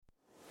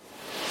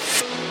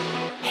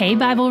Hey,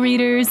 Bible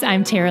readers,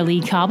 I'm Tara Lee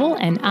Cobble,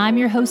 and I'm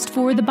your host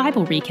for the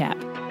Bible Recap.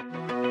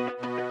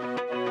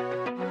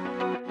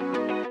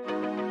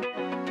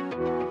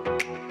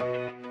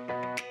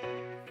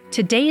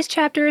 Today's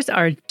chapters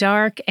are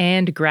dark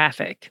and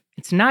graphic.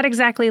 It's not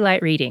exactly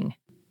light reading.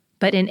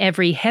 But in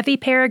every heavy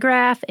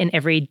paragraph, in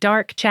every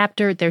dark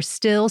chapter, there's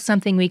still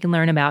something we can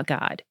learn about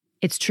God.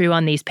 It's true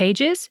on these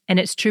pages, and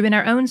it's true in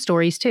our own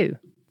stories too.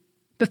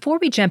 Before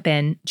we jump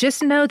in,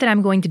 just know that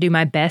I'm going to do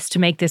my best to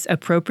make this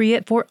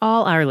appropriate for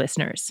all our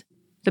listeners.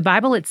 The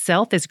Bible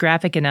itself is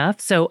graphic enough,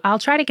 so I'll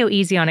try to go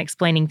easy on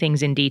explaining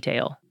things in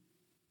detail.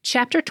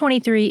 Chapter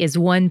 23 is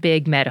one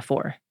big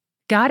metaphor.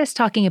 God is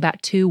talking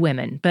about two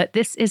women, but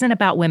this isn't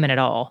about women at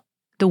all.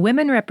 The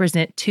women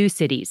represent two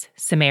cities,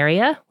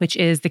 Samaria, which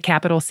is the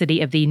capital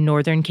city of the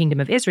northern kingdom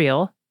of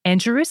Israel,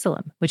 and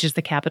Jerusalem, which is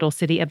the capital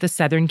city of the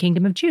southern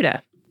kingdom of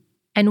Judah.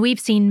 And we've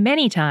seen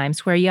many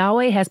times where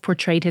Yahweh has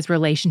portrayed his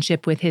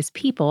relationship with his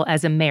people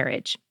as a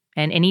marriage.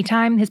 And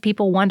anytime his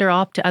people wander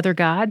off to other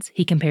gods,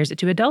 he compares it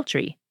to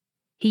adultery.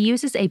 He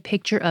uses a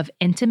picture of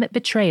intimate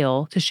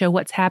betrayal to show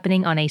what's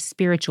happening on a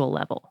spiritual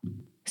level.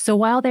 So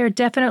while there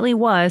definitely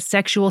was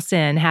sexual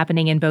sin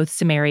happening in both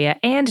Samaria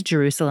and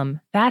Jerusalem,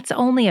 that's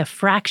only a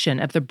fraction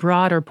of the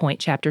broader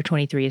point chapter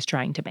 23 is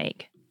trying to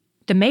make.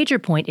 The major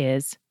point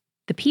is,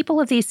 the people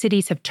of these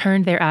cities have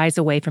turned their eyes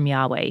away from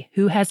Yahweh,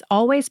 who has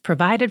always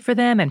provided for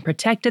them and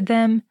protected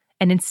them,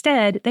 and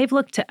instead, they've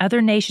looked to other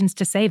nations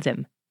to save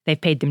them. They've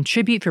paid them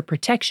tribute for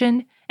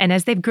protection, and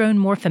as they've grown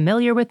more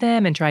familiar with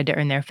them and tried to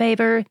earn their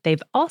favor,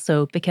 they've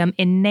also become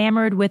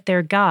enamored with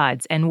their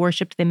gods and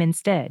worshipped them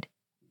instead.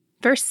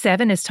 Verse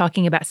 7 is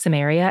talking about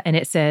Samaria, and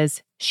it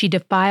says, "She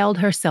defiled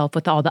herself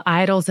with all the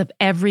idols of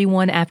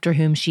everyone after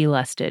whom she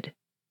lusted."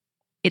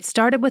 It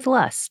started with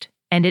lust,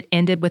 and it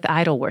ended with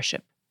idol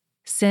worship.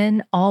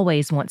 Sin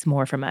always wants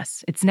more from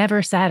us. It's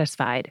never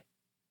satisfied.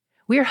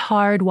 We're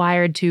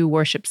hardwired to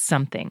worship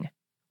something.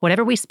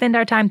 Whatever we spend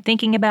our time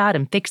thinking about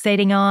and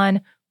fixating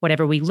on,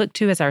 whatever we look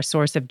to as our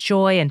source of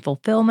joy and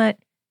fulfillment,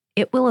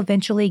 it will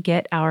eventually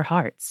get our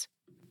hearts.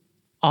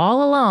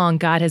 All along,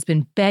 God has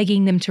been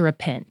begging them to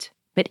repent.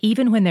 But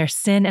even when their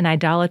sin and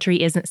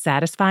idolatry isn't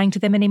satisfying to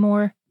them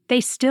anymore, they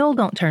still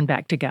don't turn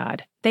back to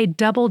God. They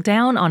double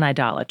down on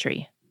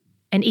idolatry.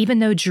 And even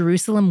though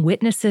Jerusalem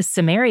witnesses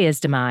Samaria's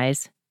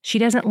demise, she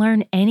doesn't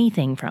learn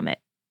anything from it.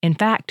 In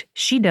fact,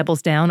 she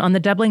doubles down on the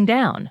doubling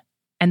down.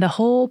 And the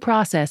whole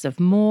process of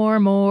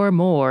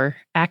more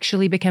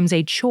actually becomes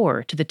a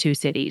chore to the two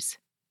cities.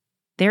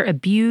 They're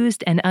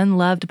abused and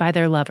unloved by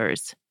their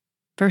lovers.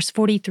 Verse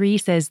 43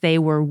 says they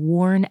were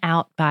worn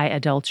out by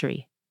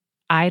adultery.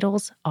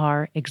 Idols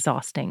are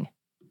exhausting.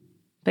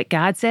 But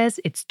God says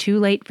it's too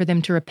late for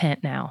them to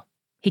repent now.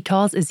 He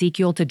calls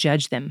Ezekiel to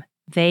judge them.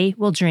 They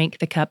will drink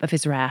the cup of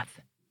his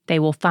wrath. They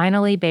will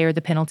finally bear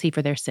the penalty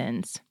for their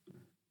sins.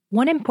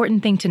 One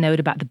important thing to note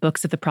about the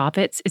books of the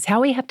prophets is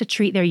how we have to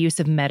treat their use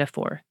of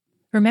metaphor.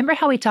 Remember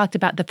how we talked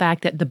about the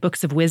fact that the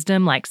books of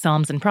wisdom, like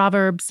Psalms and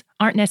Proverbs,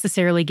 aren't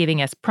necessarily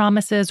giving us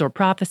promises or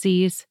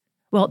prophecies?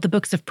 Well, the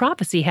books of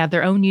prophecy have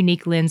their own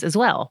unique lens as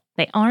well.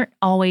 They aren't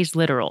always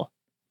literal.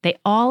 They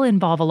all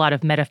involve a lot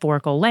of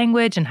metaphorical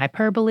language and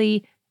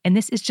hyperbole, and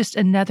this is just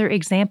another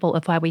example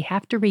of why we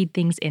have to read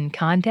things in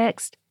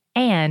context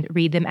and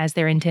read them as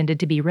they're intended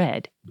to be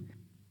read.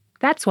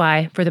 That's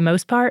why, for the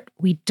most part,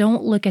 we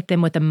don't look at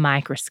them with a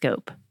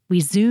microscope. We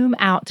zoom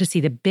out to see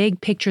the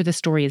big picture the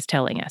story is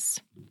telling us.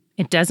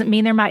 It doesn't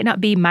mean there might not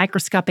be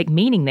microscopic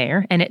meaning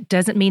there, and it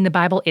doesn't mean the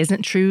Bible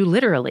isn't true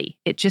literally.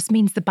 It just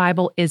means the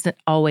Bible isn't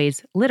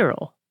always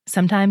literal.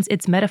 Sometimes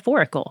it's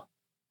metaphorical.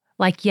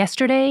 Like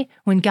yesterday,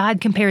 when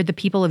God compared the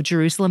people of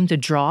Jerusalem to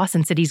dross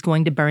and said he's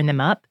going to burn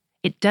them up,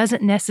 it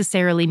doesn't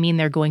necessarily mean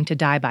they're going to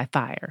die by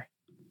fire.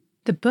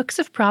 The books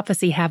of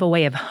prophecy have a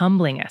way of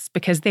humbling us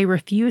because they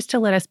refuse to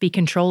let us be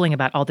controlling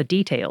about all the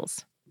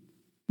details.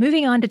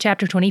 Moving on to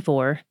chapter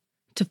 24,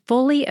 to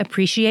fully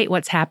appreciate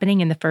what's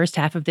happening in the first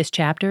half of this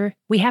chapter,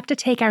 we have to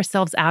take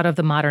ourselves out of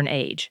the modern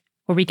age,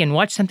 where we can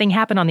watch something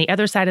happen on the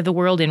other side of the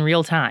world in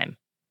real time.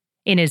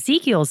 In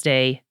Ezekiel's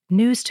day,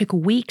 news took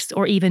weeks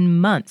or even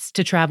months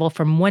to travel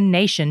from one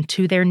nation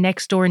to their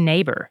next-door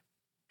neighbor.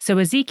 So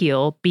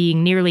Ezekiel,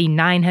 being nearly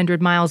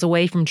 900 miles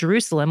away from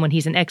Jerusalem when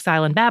he's in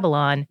exile in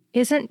Babylon,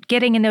 isn't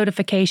getting a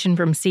notification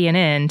from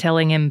CNN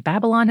telling him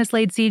Babylon has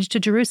laid siege to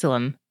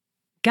Jerusalem.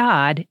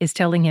 God is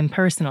telling him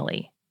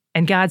personally.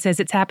 And God says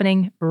it's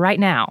happening right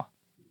now.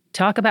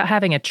 Talk about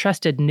having a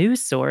trusted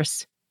news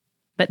source.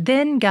 But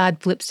then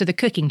God flips to the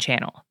cooking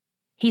channel.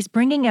 He's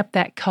bringing up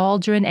that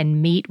cauldron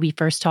and meat we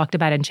first talked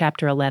about in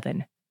chapter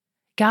 11.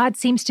 God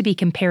seems to be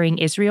comparing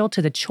Israel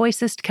to the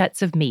choicest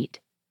cuts of meat.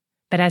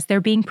 But as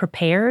they're being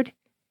prepared,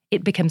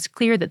 it becomes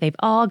clear that they've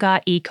all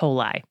got E.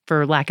 coli,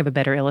 for lack of a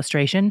better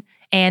illustration,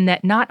 and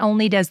that not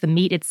only does the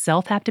meat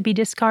itself have to be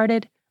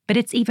discarded, but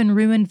it's even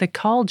ruined the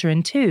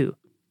cauldron too,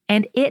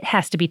 and it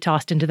has to be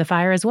tossed into the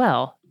fire as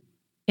well.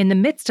 In the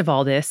midst of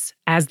all this,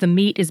 as the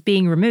meat is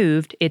being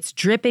removed, it's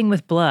dripping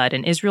with blood,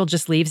 and Israel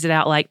just leaves it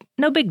out like,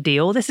 no big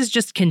deal, this is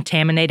just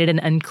contaminated and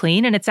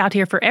unclean, and it's out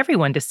here for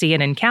everyone to see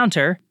and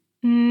encounter.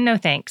 No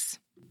thanks.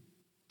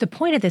 The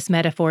point of this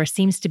metaphor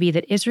seems to be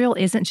that Israel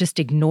isn't just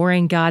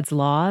ignoring God's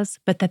laws,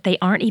 but that they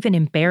aren't even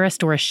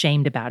embarrassed or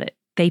ashamed about it.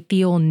 They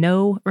feel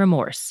no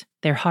remorse.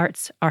 Their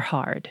hearts are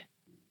hard.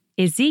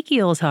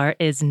 Ezekiel's heart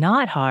is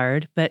not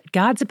hard, but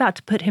God's about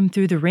to put him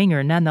through the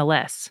ringer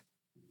nonetheless.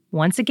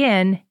 Once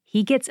again,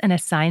 he gets an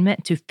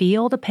assignment to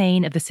feel the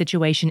pain of the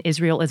situation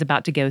Israel is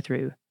about to go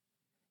through.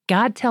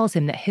 God tells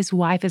him that his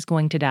wife is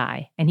going to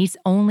die, and he's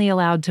only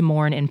allowed to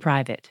mourn in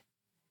private.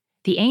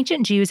 The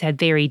ancient Jews had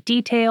very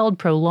detailed,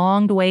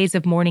 prolonged ways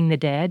of mourning the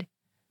dead,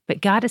 but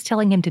God is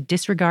telling him to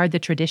disregard the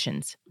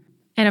traditions.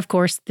 And of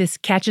course, this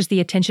catches the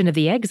attention of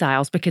the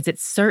exiles because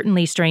it's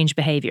certainly strange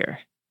behavior.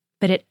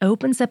 But it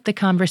opens up the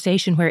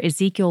conversation where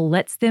Ezekiel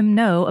lets them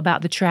know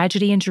about the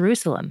tragedy in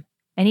Jerusalem,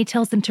 and he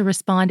tells them to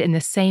respond in the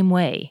same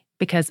way,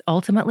 because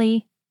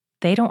ultimately,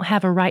 they don't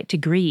have a right to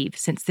grieve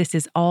since this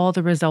is all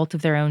the result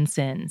of their own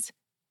sins.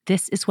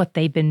 This is what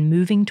they've been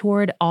moving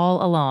toward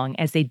all along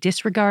as they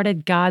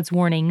disregarded God's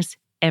warnings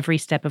every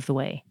step of the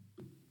way.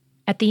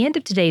 At the end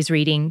of today's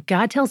reading,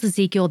 God tells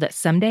Ezekiel that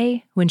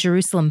someday, when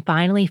Jerusalem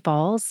finally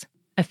falls,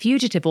 a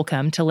fugitive will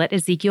come to let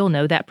Ezekiel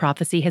know that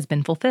prophecy has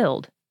been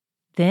fulfilled.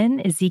 Then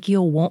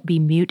Ezekiel won't be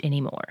mute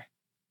anymore.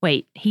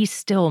 Wait, he's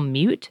still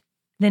mute?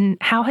 Then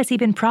how has he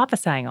been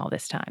prophesying all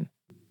this time?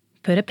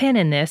 Put a pin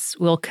in this,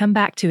 we'll come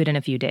back to it in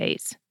a few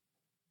days.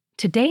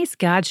 Today's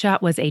God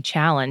Shot was a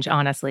challenge,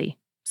 honestly.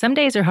 Some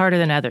days are harder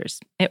than others.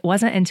 It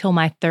wasn't until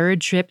my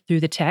third trip through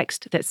the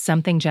text that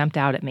something jumped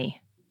out at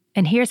me.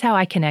 And here's how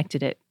I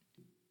connected it.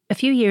 A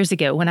few years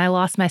ago, when I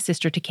lost my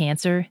sister to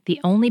cancer, the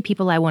only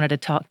people I wanted to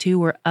talk to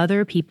were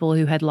other people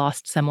who had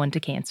lost someone to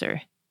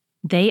cancer.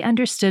 They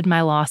understood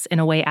my loss in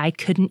a way I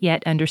couldn't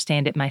yet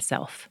understand it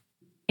myself.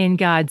 In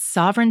God's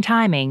sovereign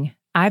timing,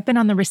 I've been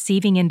on the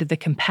receiving end of the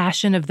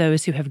compassion of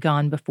those who have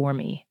gone before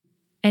me.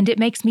 And it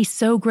makes me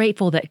so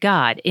grateful that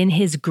God, in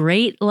his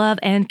great love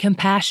and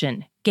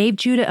compassion, gave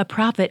Judah a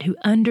prophet who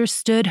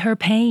understood her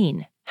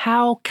pain.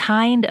 How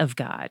kind of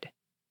God.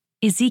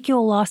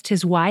 Ezekiel lost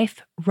his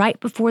wife right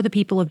before the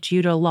people of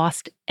Judah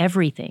lost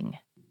everything.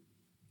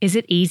 Is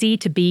it easy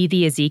to be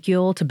the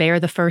Ezekiel, to bear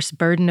the first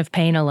burden of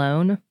pain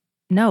alone?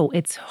 No,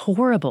 it's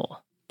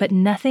horrible. But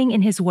nothing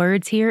in his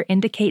words here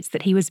indicates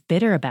that he was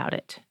bitter about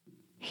it.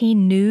 He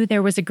knew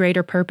there was a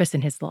greater purpose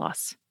in his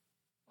loss.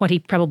 What he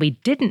probably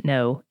didn't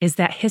know is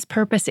that his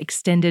purpose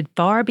extended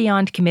far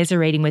beyond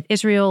commiserating with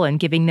Israel and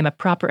giving them a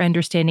proper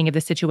understanding of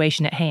the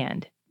situation at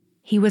hand.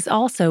 He was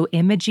also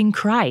imaging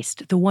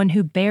Christ, the one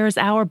who bears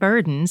our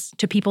burdens,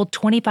 to people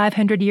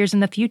 2,500 years in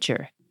the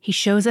future. He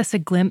shows us a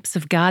glimpse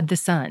of God the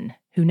Son,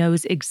 who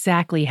knows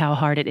exactly how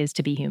hard it is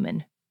to be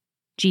human.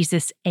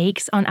 Jesus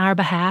aches on our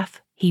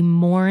behalf, he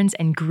mourns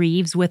and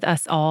grieves with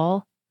us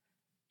all,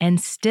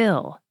 and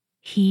still,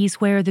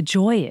 he's where the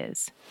joy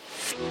is.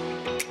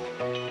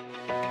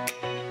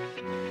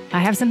 I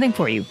have something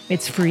for you.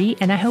 It's free,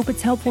 and I hope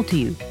it's helpful to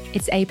you.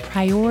 It's a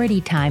Priority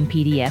Time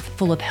PDF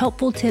full of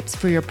helpful tips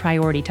for your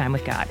priority time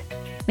with God.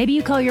 Maybe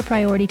you call your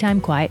priority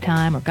time quiet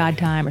time or God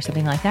time or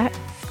something like that.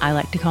 I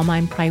like to call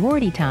mine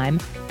Priority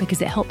Time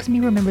because it helps me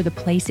remember the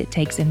place it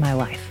takes in my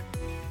life.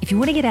 If you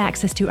want to get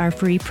access to our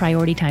free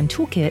Priority Time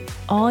Toolkit,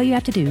 all you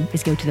have to do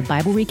is go to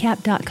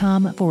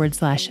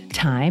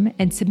thebiblerecap.com/time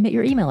and submit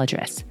your email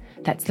address.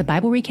 That's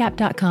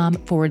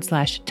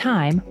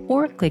thebiblerecap.com/time,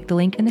 or click the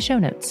link in the show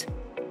notes.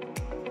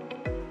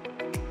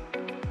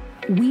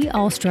 We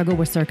all struggle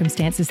with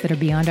circumstances that are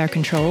beyond our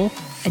control,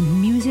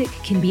 and music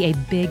can be a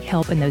big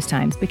help in those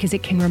times because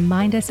it can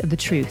remind us of the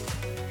truth.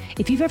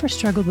 If you've ever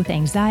struggled with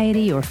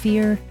anxiety or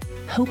fear,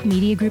 Hope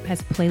Media Group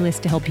has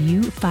playlists to help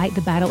you fight the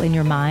battle in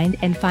your mind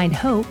and find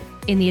hope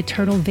in the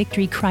eternal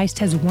victory Christ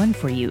has won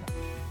for you.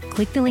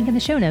 Click the link in the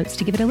show notes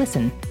to give it a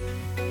listen.